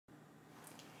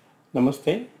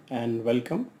Namaste and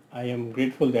welcome. I am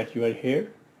grateful that you are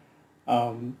here.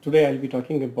 Today I'll be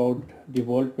talking about the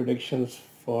world predictions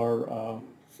for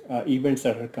events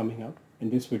that are coming up in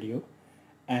this video,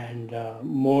 and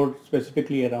more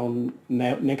specifically around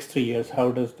next 3 years. How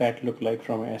does that look like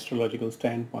from an astrological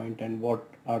standpoint, and what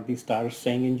are the stars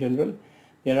saying in general?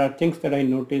 There are things that I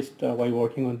noticed while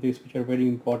working on this which are very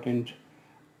important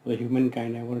for the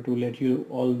humankind. I wanted to let you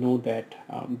all know that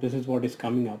this is what is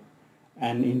coming up,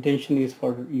 and intention is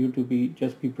for you to be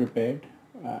prepared,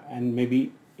 and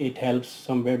maybe it helps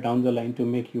somewhere down the line to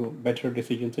make you better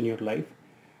decisions in your life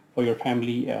for your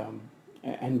family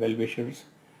and well-wishers.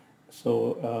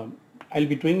 So I'll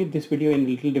be doing this video in a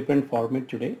little different format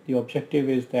today. The objective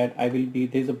is that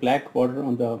there's a black border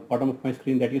on the bottom of my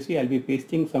screen that you see. I'll be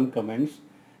pasting some comments.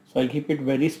 So I'll keep it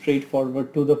very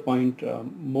straightforward, to the point,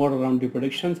 more around the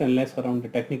predictions and less around the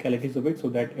technicalities of it, so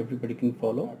that everybody can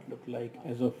follow. It looked like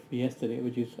as of yesterday,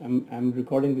 which is I'm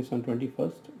recording this on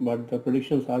 21st, but the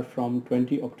predictions are from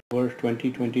 20 October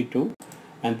 2022,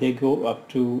 and they go up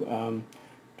to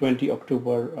 20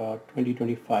 October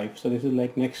 2025. So this is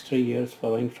like next 3 years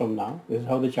following from now. This is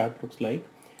how the chart looks like.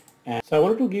 And so I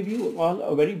wanted to give you all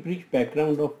a very brief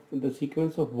background of the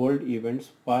sequence of world events,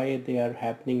 why they are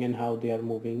happening and how they are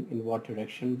moving in what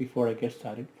direction before I get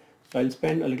started. So I'll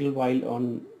spend a little while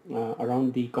on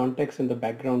around the context and the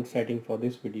background setting for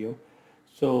this video.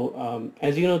 So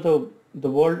as you know, the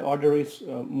world order is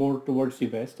more towards the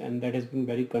west, and that has been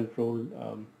very controlled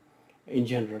in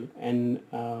general, and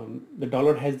the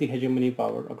dollar has the hegemony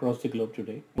power across the globe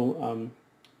today. So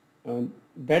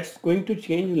that's going to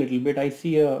change a little bit. I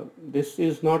see this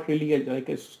is not really like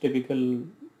a typical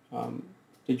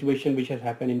situation which has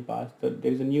happened in past.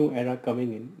 There is a new era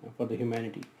coming in for the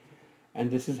humanity, and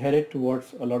this is headed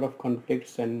towards a lot of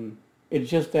conflicts, and it's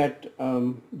just that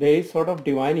there is sort of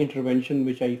divine intervention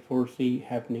which I foresee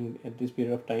happening at this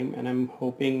period of time, and I'm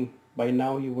hoping by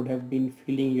now you would have been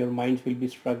feeling your minds will be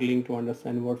struggling to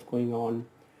understand what's going on,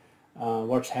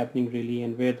 what's happening really,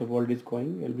 and where the world is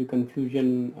going. There'll be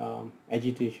confusion,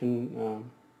 agitation,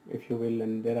 if you will,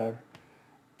 and there are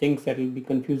things that will be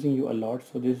confusing you a lot.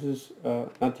 So this is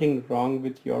nothing wrong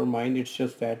with your mind. It's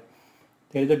just that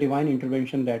there is a divine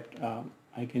intervention that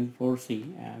I can foresee.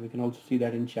 We can also see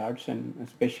that in charts, and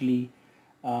especially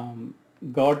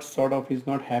God sort of is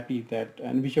not happy that,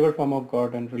 and whichever form of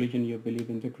God and religion you believe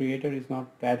in, the Creator is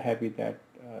not that happy that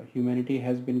humanity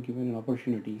has been given an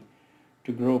opportunity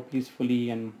to grow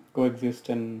peacefully and coexist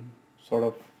and sort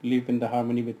of live in the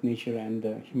harmony with nature and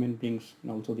the human beings,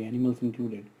 and also the animals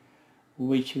included,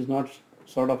 which is not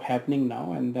sort of happening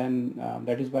now. And then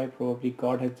that is why probably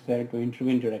God has decided to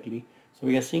intervene directly. So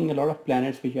we are seeing a lot of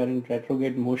planets which are in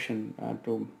retrograde motion,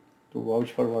 to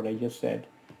vouch for what I just said.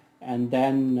 And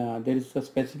then there is a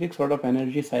specific sort of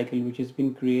energy cycle which has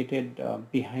been created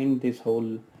behind this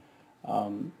whole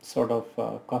sort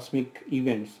of cosmic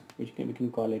events, which we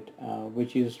can call it,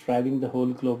 which is driving the whole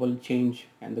global change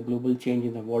and the global change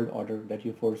in the world order that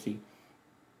you foresee.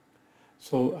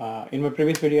 So in my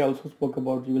previous video I also spoke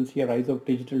about, you will see a rise of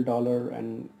digital dollar,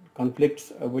 and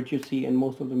conflicts which you see, and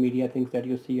most of the media things that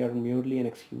you see are merely an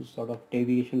excuse, sort of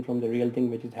deviation from the real thing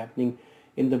which is happening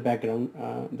in the background.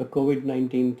 The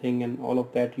COVID-19 thing and all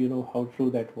of that, you know how true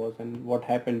that was and what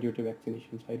happened due to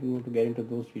vaccinations. I don't want to get into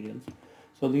those details.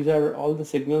 So these are all the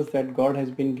signals that God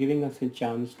has been giving us a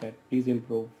chance that please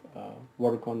improve,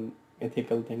 work on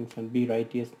ethical things and be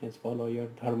righteousness, follow your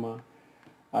dharma,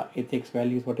 ethics,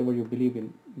 values, whatever you believe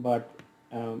in. But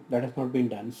that has not been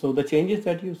done. So the changes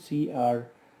that you see are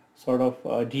sort of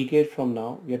a decade from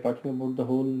now. We are talking about the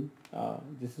whole,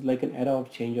 this is like an era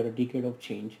of change or a decade of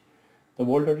change. The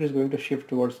world order is going to shift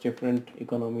towards different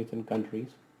economies and countries.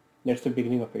 That's the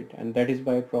beginning of it, and that is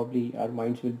why probably our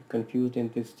minds will be confused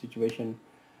in this situation,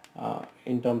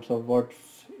 in terms of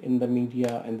what's in the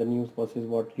media and the news versus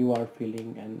what you are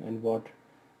feeling, and what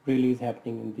really is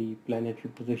happening in the planetary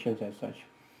positions as such.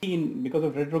 Because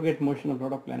of retrograde motion of a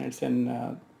lot of planets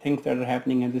and things that are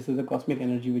happening, and this is the cosmic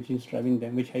energy which is driving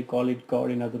them, which I call it God,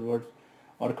 in other words,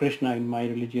 or Krishna in my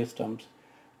religious terms.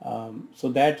 So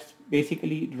that's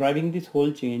basically driving this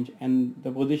whole change, and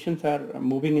the positions are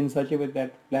moving in such a way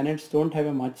that planets don't have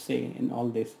a much say in all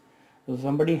this. So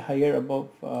somebody higher above,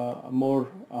 more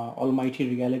almighty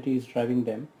reality is driving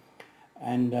them,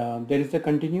 and there is a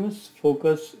continuous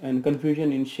focus and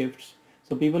confusion in shifts.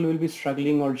 So people will be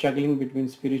struggling or juggling between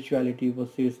spirituality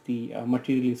versus the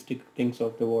materialistic things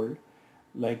of the world,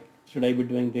 like should I be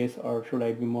doing this or should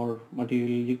I be more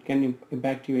material? It can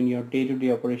impact you in your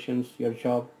day-to-day operations, your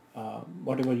job,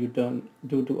 whatever you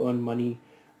do to earn money,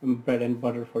 bread and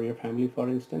butter for your family, for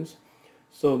instance.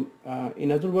 So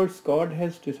in other words, God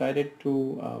has decided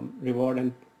to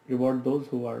reward those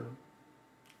who are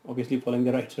obviously following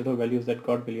the right set of values that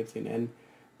God believes in, and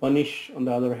punish on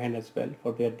the other hand as well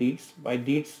for their deeds. By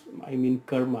deeds, I mean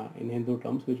karma in Hindu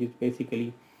terms, which is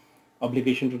basically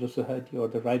obligation to the society or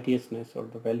the righteousness or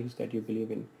the values that you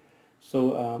believe in.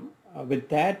 So with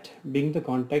that being the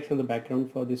context and the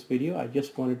background for this video, I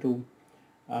just wanted to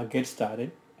get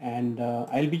started, and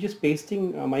I'll be just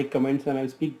pasting my comments and I'll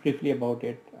speak briefly about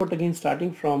it. But again,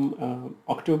 starting from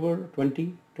October 20,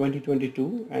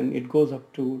 2022, and it goes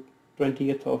up to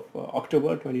 20th of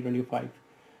October 2025.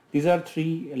 These are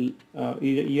 3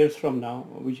 years from now,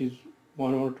 which is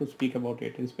one or to speak about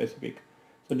it in specific.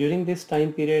 So during this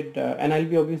time period, and I'll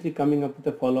be obviously coming up with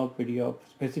a follow-up video of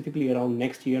specifically around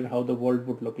next year how the world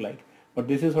would look like. But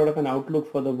this is sort of an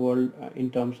outlook for the world in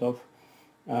terms of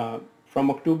from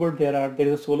October there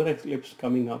is a solar eclipse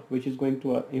coming up, which is going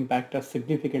to impact us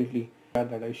significantly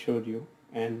that I showed you.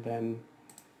 And then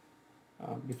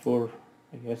before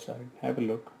I guess I have a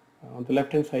look. On the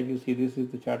left hand side you see this is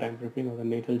the chart I'm preparing, or the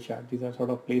natal chart. These are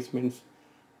sort of placements,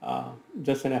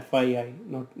 just an FYI,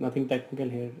 nothing technical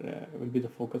here, will be the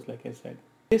focus like I said.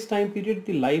 This time period,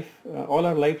 the life, all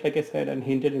our life like I said and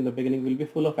hinted in the beginning, will be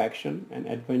full of action and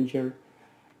adventure.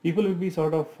 People will be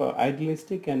sort of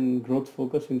idealistic and growth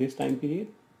focused in this time period.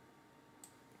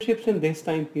 Relationships in this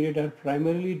time period are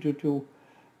primarily due to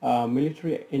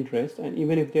military interest, and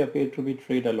even if they appear to be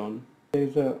trade alone. There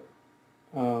is a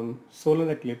solar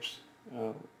eclipse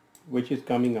which is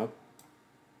coming up,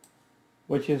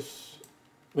 which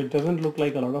doesn't look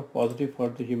like a lot of positive for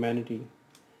the humanity.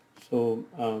 So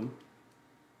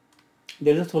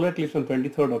there is a solar eclipse on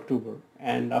 23rd October,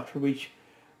 and after which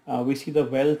we see the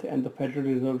wealth and the Federal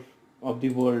Reserve of the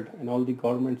world and all the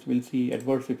governments will see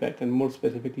adverse effect, and more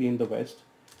specifically in the West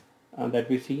that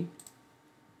we see.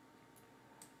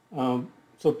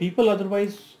 So people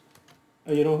otherwise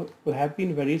have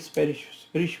been very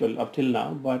spiritual up till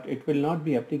now, but it will not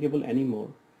be applicable anymore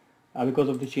because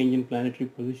of the change in planetary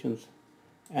positions.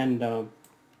 And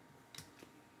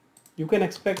you can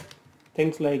expect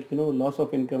things like loss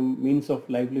of income, means of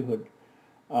livelihood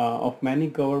of many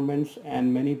governments,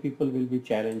 and many people will be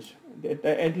challenged.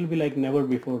 It will be like never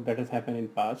before that has happened in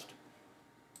past.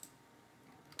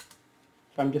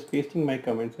 So I'm just pasting my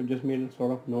comments. I've just made a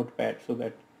sort of notepad so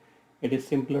that it is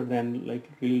simpler than like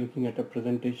really looking at a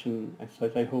presentation as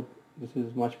such. I hope this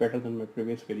is much better than my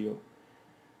previous video.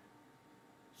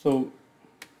 So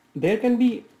there can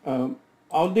be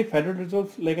all the Federal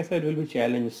Reserves, like I said, will be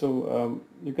challenged. So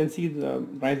you can see the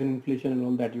rise in inflation and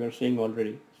all that you are saying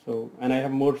already. So, and I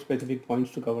have more specific points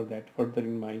to cover that further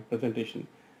in my presentation.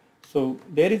 So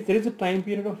there is a time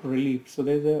period of relief. So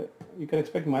you can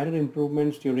expect minor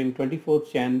improvements during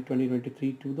 24th Jan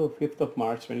 2023 to the 5th of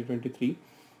March 2023.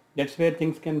 That's where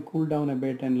things can cool down a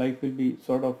bit and life will be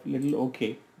sort of little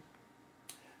okay.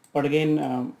 But again,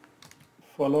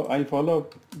 I'll follow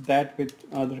up that with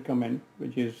another comment,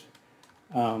 which is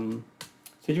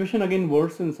situation again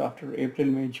worsens after April,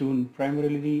 May, June.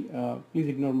 Primarily, please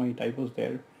ignore my typos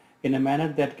there. In a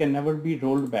manner that can never be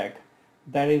rolled back.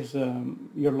 That is,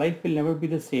 your life will never be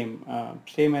the same.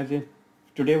 Same as if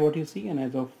today what you see and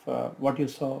as of what you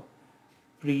saw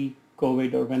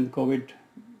pre-COVID, or when COVID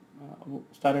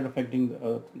started affecting the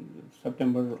Earth,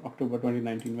 September, October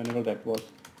 2019, whenever that was.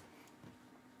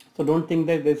 So don't think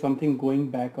that there's something going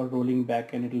back or rolling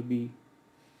back and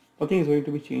nothing is going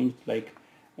to be changed.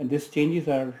 And these changes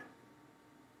are,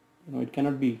 it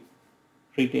cannot be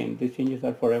retained. These changes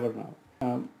are forever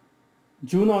now.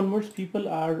 June onwards, people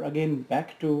are again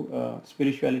back to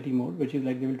spirituality mode, which is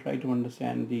like they will try to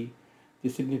understand the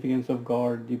significance of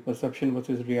God, the perception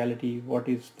versus reality, what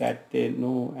is that they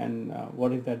know and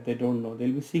what is that they don't know.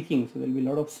 They'll be seeking, so there'll be a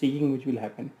lot of seeking which will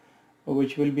happen,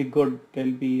 which will be good.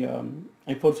 There'll be,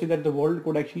 I foresee that the world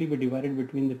could actually be divided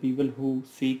between the people who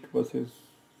seek versus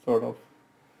sort of,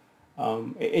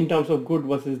 in terms of good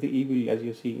versus the evil, as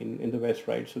you see in the West,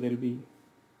 right? So there'll be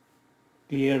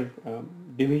clear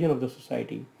division of the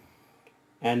society,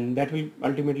 and that will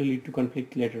ultimately lead to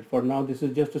conflict later. For now, this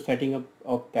is just a setting up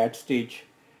of that stage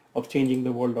of changing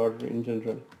the world order in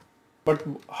general. But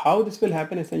how this will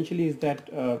happen essentially is that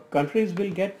countries will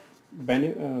get,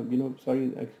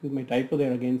 sorry, excuse my typo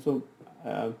there again. So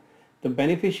the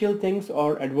beneficial things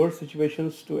or adverse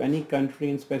situations to any country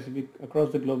in specific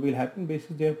across the globe will happen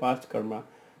based on their past karma.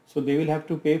 So they will have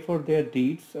to pay for their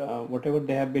deeds, whatever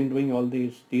they have been doing all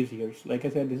these years. Like I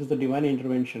said, this is the divine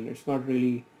intervention. It's not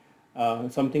really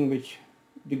something which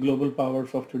the global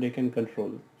powers of today can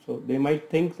control. So they might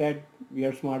think that we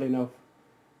are smart enough,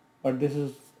 but this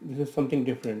is something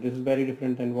different. This is very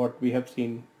different than what we have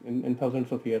seen in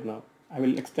thousands of years now. I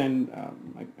will extend,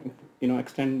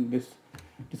 extend this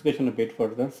discussion a bit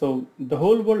further. So the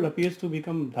whole world appears to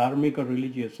become dharmic or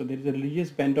religious. So there is a religious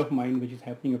bent of mind which is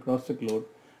happening across the globe.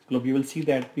 You will see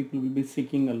that people will be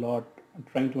seeking a lot,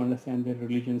 trying to understand their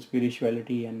religion,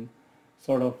 spirituality, and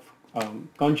sort of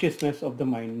consciousness of the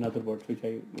mind. In other words, which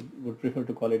I would prefer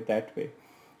to call it that way.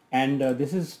 And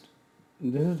this is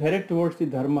headed towards the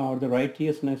dharma or the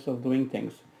righteousness of doing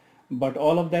things. But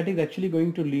all of that is actually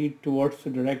going to lead towards a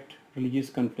direct religious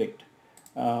conflict.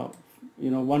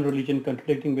 One religion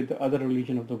conflicting with the other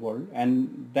religion of the world,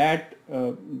 and that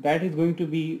is going to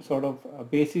be sort of a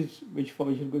basis which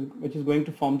is going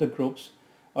to form the groups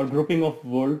or grouping of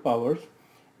world powers,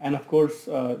 and of course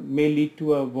may lead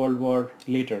to a world war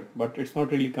later. But it's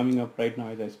not really coming up right now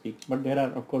as I speak. But there are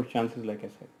of course chances, like I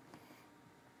said.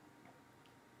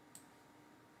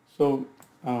 So,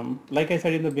 like I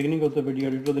said in the beginning of the video,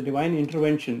 due to the divine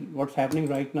intervention, what's happening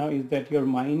right now is that your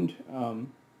mind,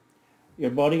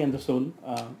 your body and the soul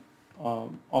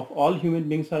of all human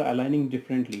beings are aligning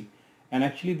differently. And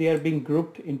actually they are being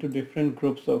grouped into different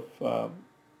groups of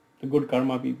the good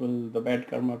karma people, the bad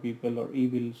karma people, or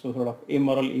evil, so sort of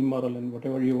immoral, and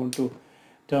whatever you want to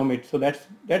term it. So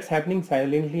that's happening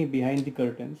silently behind the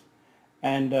curtains.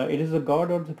 And it is the God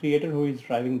or the creator who is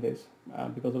driving this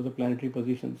because of the planetary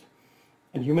positions.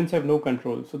 And humans have no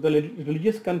control. So the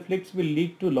religious conflicts will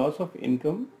lead to loss of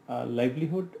income,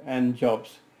 livelihood, and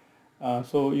jobs.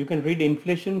 So you can read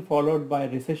inflation followed by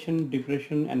recession,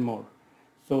 depression, and more.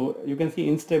 So you can see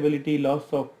instability, loss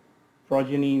of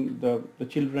progeny, the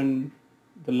children,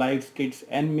 the lives, kids,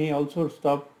 and may also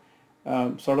stop.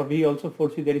 We also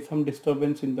foresee there is some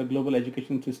disturbance in the global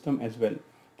education system as well.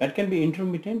 That can be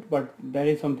intermittent, but that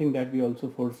is something that we also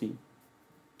foresee.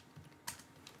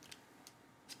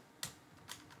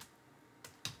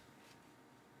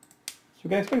 So you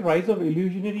can expect rise of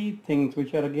illusionary things,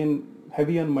 which are again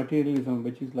heavy on materialism,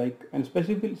 which is like, and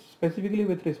specifically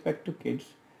with respect to kids,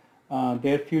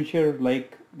 their future,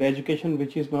 like the education,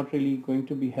 which is not really going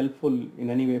to be helpful in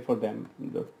any way for them.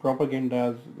 The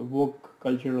propagandas, the woke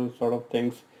cultural sort of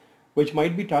things, which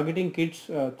might be targeting kids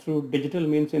through digital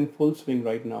means in full swing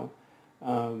right now.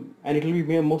 And it will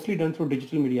be mostly done through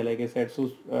digital media, like I said. So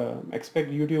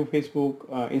expect YouTube, Facebook,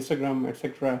 Instagram,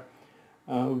 etc.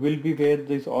 Will be where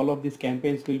all of these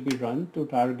campaigns will be run to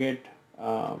target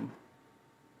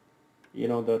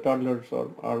the toddlers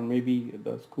or maybe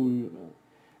the school,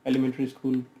 elementary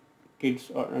school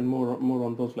kids, and more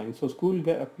on those lines. So school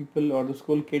people or the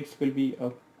school kids will be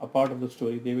a part of the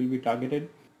story. They will be targeted.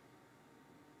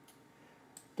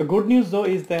 The good news though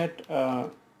is that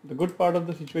the good part of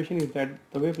the situation is that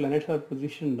the way planets are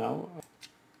positioned now,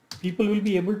 people will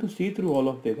be able to see through all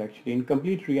of this actually in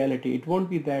complete reality. It won't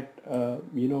be that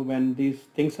when these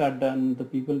things are done, the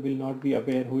people will not be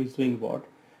aware who is doing what.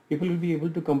 People will be able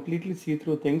to completely see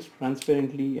through things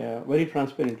transparently, very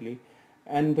transparently.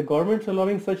 And the governments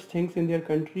allowing such things in their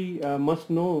country must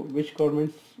know which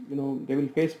governments, they will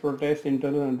face protests,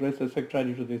 internal unrest, etc.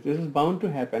 due to this. This is bound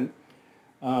to happen.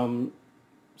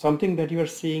 Something that you are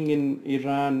seeing in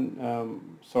Iran,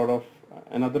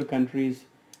 and other countries,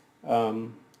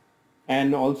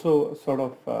 and also sort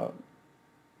of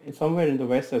somewhere in the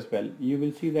West as well. You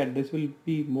will see that this will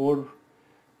be more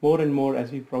and more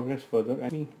as we progress further.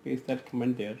 Let me paste that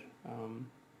comment there.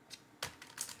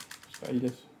 So I'll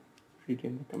just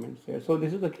retain the comments there. So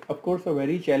this is of course a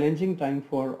very challenging time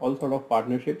for all sort of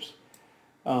partnerships.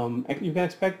 You can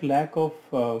expect lack of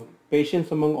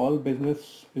patience among all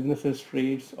businesses,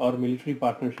 trades, or military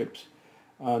partnerships.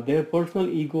 Their personal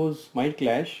egos might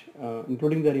clash,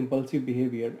 including their impulsive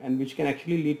behavior, and which can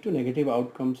actually lead to negative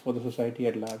outcomes for the society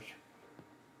at large.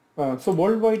 So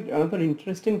worldwide, another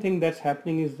interesting thing that's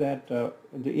happening is that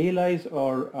the allies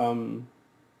or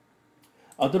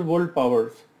other world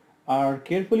powers are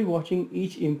carefully watching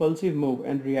each impulsive move,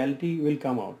 and reality will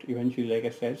come out eventually, like I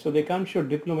said. So they can't show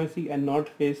diplomacy and not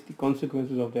face the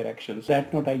consequences of their actions.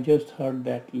 That note, I just heard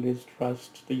that Liz Truss,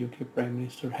 the UK Prime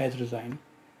Minister, has resigned.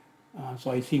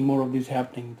 So I see more of this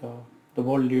happening. The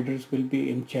world leaders will be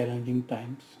in challenging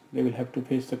times. They will have to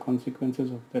face the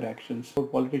consequences of their actions. So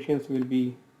politicians will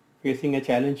be facing a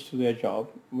challenge to their job,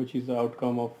 which is the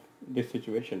outcome of this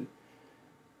situation.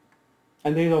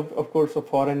 And there is of course a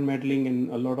foreign meddling, and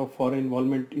a lot of foreign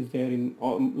involvement is there in a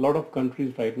lot of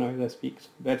countries right now as I speak. So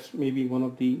that's maybe one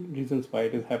of the reasons why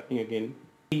it is happening again.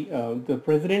 The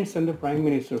presidents and the prime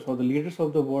ministers or the leaders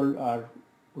of the world are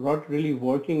not really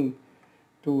working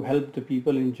to help the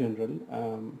people in general,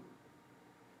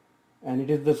 and it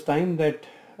is this time that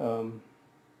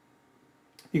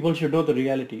people should know the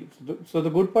reality. So the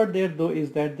good part there though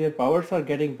is that their powers are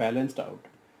getting balanced out.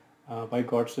 by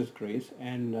God's grace,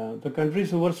 and the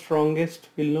countries who were strongest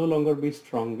will no longer be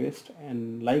strongest,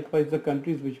 and likewise the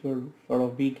countries which were sort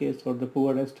of weakest or the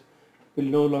poorest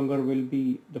will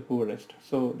be the poorest.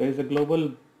 So there is a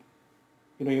global,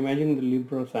 imagine the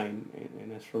Libra sign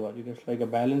in astrology. There's like a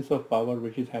balance of power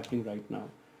which is happening right now.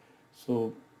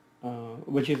 So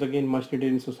which is again much needed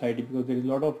in society, because there is a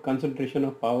lot of concentration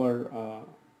of power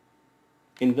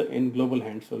in global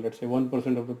hands. So let's say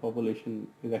 1% of the population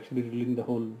is actually ruling the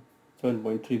whole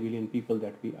 7.3 billion people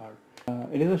that we are.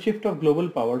 It is a shift of global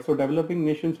power. So developing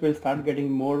nations will start getting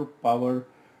more power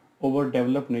over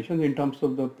developed nations in terms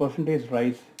of the percentage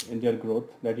rise in their growth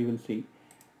that you will see.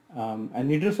 And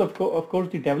leaders of course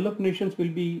the developed nations will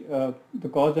be the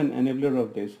cause and enabler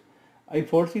of this. I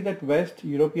foresee that West,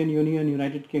 European Union,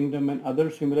 United Kingdom and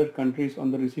other similar countries on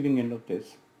the receiving end of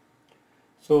this.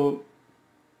 So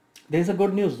there is a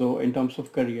good news though in terms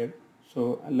of career.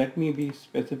 So let me be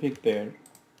specific there,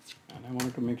 and I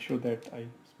wanted to make sure that I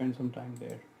spend some time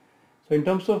there. So in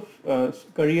terms of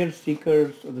career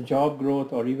seekers, or the job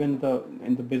growth, or even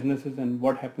in the businesses and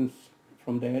what happens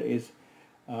from there is,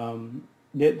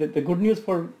 the good news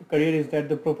for career is that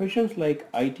the professions like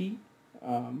IT,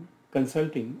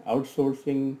 consulting,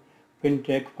 outsourcing,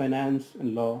 fintech, finance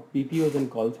and law, BPOs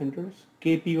and call centers,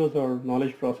 KPOs or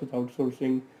knowledge process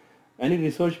outsourcing, any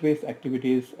research-based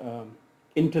activities,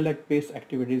 intellect-based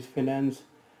activities, finance,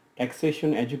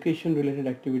 taxation, education-related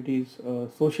activities,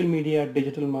 social media,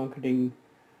 digital marketing,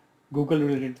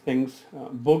 Google-related things,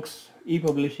 books,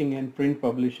 e-publishing and print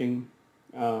publishing,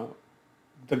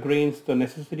 the grains, the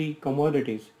necessary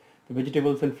commodities, the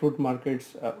vegetables and fruit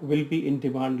markets will be in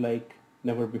demand like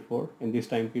never before in this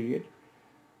time period.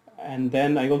 And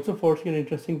then I also foresee an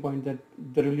interesting point that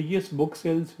the religious book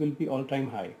sales will be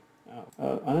all-time high.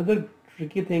 Another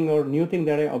tricky thing or new thing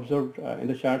that I observed in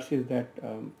the charts is that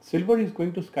silver is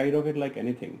going to skyrocket like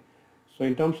anything. So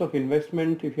in terms of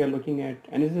investment, if you are looking at,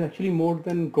 and this is actually more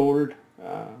than gold,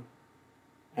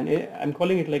 and I'm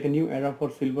calling it like a new era for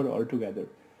silver altogether.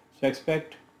 So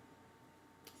expect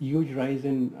huge rise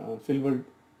in silver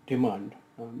demand.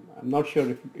 I'm not sure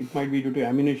if it might be due to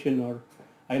ammunition, or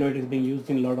I know it is being used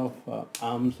in a lot of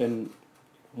arms and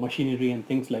machinery and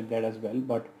things like that as well,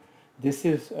 but this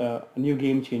is a new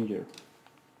game changer.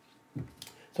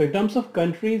 So in terms of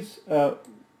countries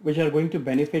which are going to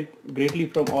benefit greatly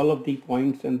from all of the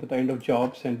points and the kind of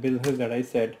jobs and businesses that I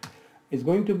said, is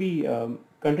going to be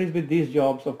countries with these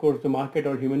jobs. Of course, the market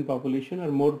or human population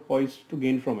are more poised to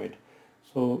gain from it.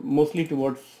 So mostly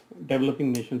towards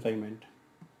developing nations, I meant.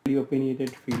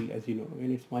 Opinionated field, as you know,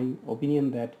 and it's my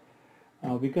opinion that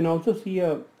we can also see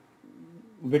a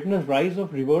witness rise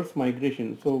of reverse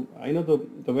migration. So I know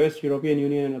the West, European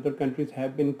Union and other countries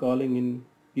have been calling in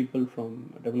people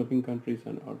from developing countries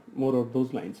and or more of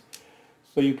those lines.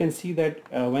 So you can see that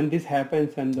when this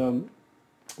happens and the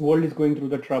world is going through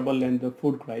the trouble and the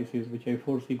food crisis, which I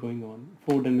foresee going on,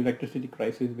 food and electricity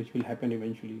crisis, which will happen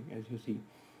eventually, as you see.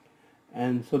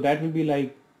 And so that will be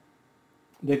like,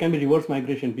 there can be reverse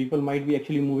migration. People might be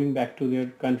actually moving back to their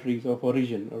countries of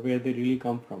origin or where they really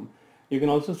come from. You can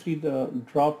also see the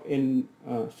drop in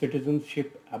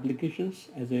citizenship applications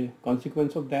as a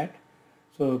consequence of that.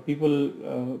 So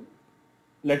people,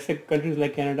 let's say countries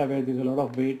like Canada, where there's a lot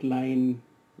of wait line,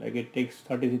 like it takes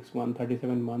 36 months,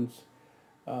 37 months,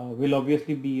 will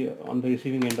obviously be on the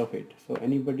receiving end of it. So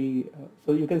anybody,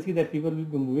 so you can see that people will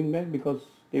be moving back because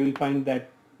they will find that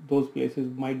those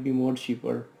places might be more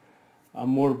cheaper,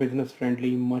 more business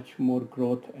friendly, much more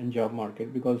growth and job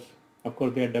market, because of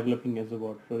course they are developing as a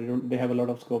world, so they have a lot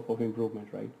of scope of improvement,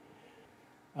 right?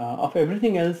 Of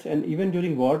everything else, and even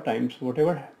during war times,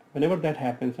 whenever that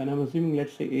happens, and I'm assuming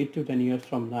let's say 8 to 10 years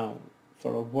from now,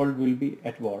 sort of world will be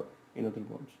at war, in other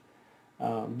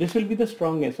words. This will be the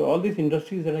strongest. So all these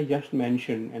industries that I just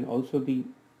mentioned, and also the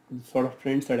sort of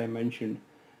trends that I mentioned,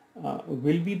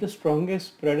 will be the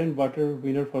strongest bread and butter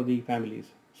winner for the families.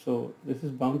 So this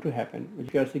is bound to happen.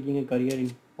 If you are seeking a career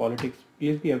in politics,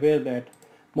 please be aware that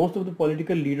most of the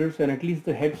political leaders and at least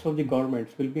the heads of the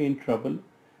governments will be in trouble,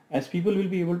 as people will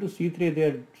be able to see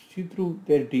through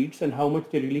their deeds and how much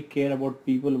they really care about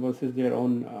people versus their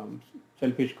own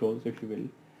selfish goals, if you will.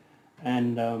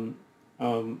 And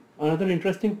another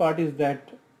interesting part is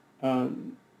that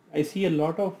I see a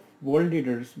lot of world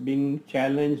leaders being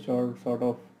challenged or sort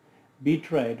of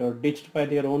betrayed or ditched by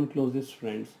their own closest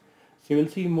friends. So you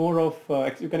will see more of,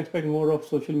 you can expect more of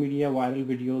social media viral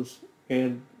videos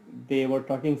where they were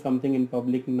talking something in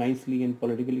public nicely and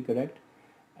politically correct,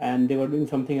 and they were doing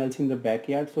something else in the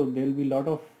backyard. So there will be a lot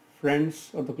of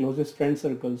friends or the closest friend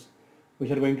circles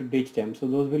which are going to ditch them. So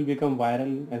those will become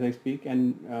viral as I speak,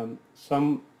 and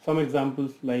some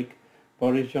examples like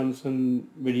Boris Johnson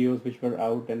videos which were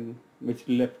out and which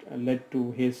led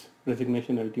to his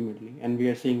resignation ultimately, and we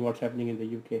are seeing what's happening in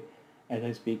the UK as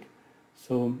I speak.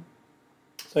 So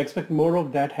I expect more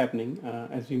of that happening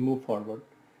as we move forward.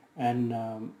 And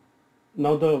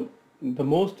now the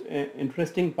most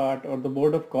interesting part, or the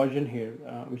word of caution here,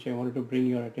 which I wanted to bring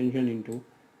your attention into,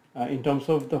 in terms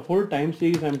of the whole time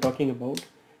series I'm talking about,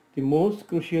 the most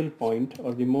crucial point,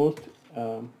 or the most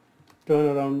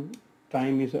turnaround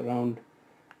time, is around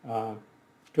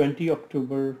 20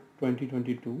 October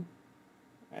 2022,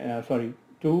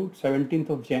 to 17th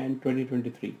of Jan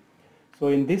 2023. So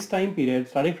in this time period,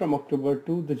 starting from October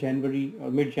to the January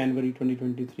or mid-January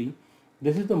 2023,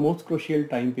 this is the most crucial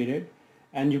time period,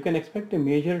 and you can expect a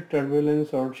major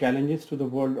turbulence or challenges to the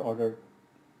world order.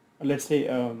 Let's say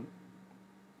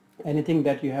anything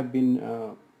that you have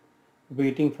been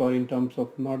waiting for in terms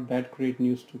of not that great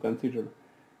news to consider.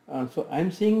 So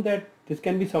I'm seeing that this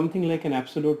can be something like an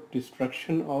absolute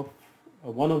destruction of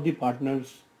one of the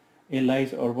partners,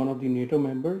 allies, or one of the NATO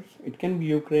members. It can be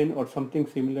Ukraine or something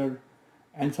similar,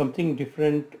 and something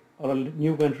different, or a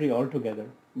new country altogether.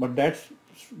 But that's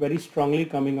very strongly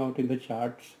coming out in the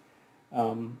charts,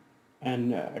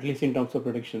 and at least in terms of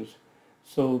predictions.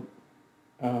 So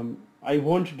I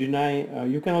won't deny,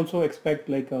 you can also expect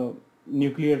like a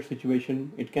nuclear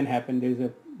situation. It can happen. There is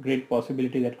a great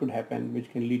possibility that could happen, which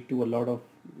can lead to a lot of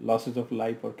losses of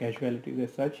life or casualties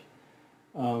as such.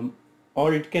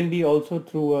 Or it can be also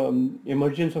through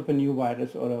emergence of a new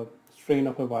virus or a strain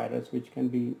of a virus, which can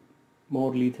be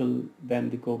more lethal than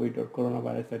the COVID or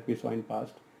coronavirus that we saw in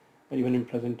past, or even in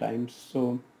present times.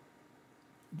 So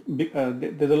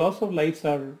the loss of lives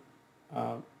are,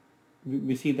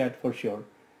 we see that for sure.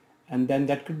 And then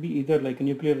that could be either like a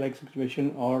nuclear-like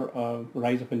situation or a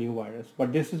rise of a new virus.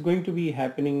 But this is going to be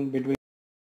happening between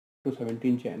to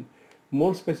 17 Jan,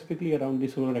 more specifically around the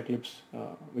solar eclipse,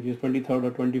 which is 23rd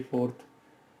or 24th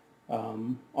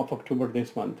of October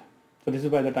this month. So this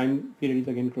is why the time period is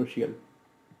again crucial.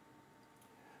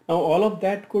 Now all of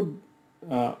that could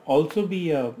also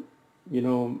be a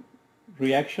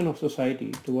reaction of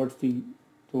society towards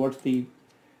the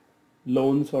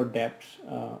loans or debts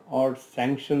or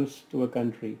sanctions to a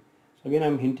country. So again,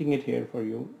 I'm hinting it here for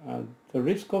you. The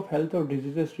risk of health or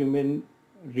diseases remain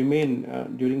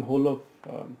during whole of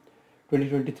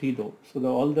 2023 though. So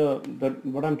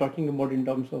what I'm talking about in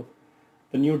terms of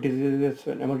the new diseases,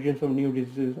 emergence of new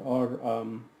diseases, or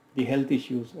the health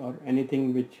issues, or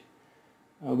anything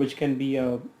which can be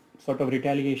a sort of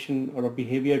retaliation or a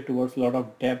behavior towards a lot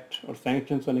of debt or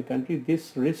sanctions on a country,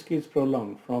 this risk is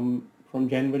prolonged from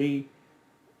January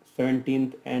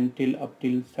 17th until up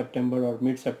till September or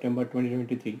mid-September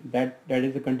 2023. That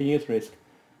is a continuous risk.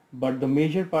 But the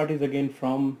major part is again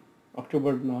from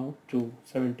October now to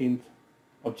 17th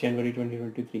of January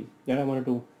 2023. That I wanted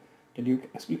to tell you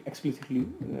explicitly,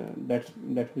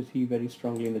 that we see very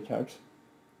strongly in the charts.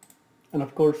 And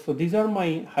of course, so these are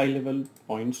my high-level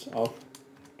points of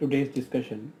today's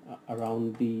discussion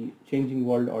around the changing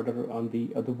world order, on the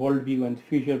worldview and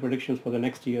future predictions for the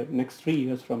next 3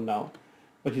 years from now,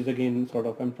 which is again sort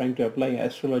of, I'm trying to apply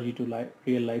astrology to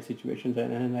real life situations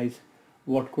and analyze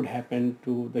what could happen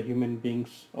to the human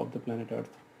beings of the planet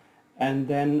Earth. And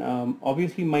then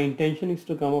obviously my intention is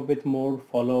to come up with more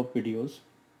follow-up videos,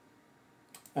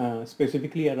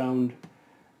 specifically around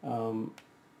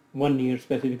 1 year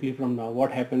specifically from now,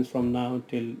 what happens from now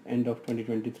till end of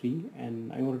 2023.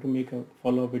 And I wanted to make a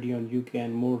follow-up video on UK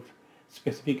and more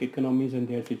specific economies and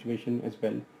their situation as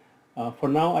well. For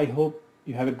now, I hope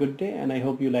you have a good day, and I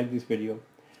hope you like this video.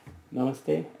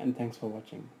 Namaste, and thanks for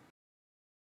watching.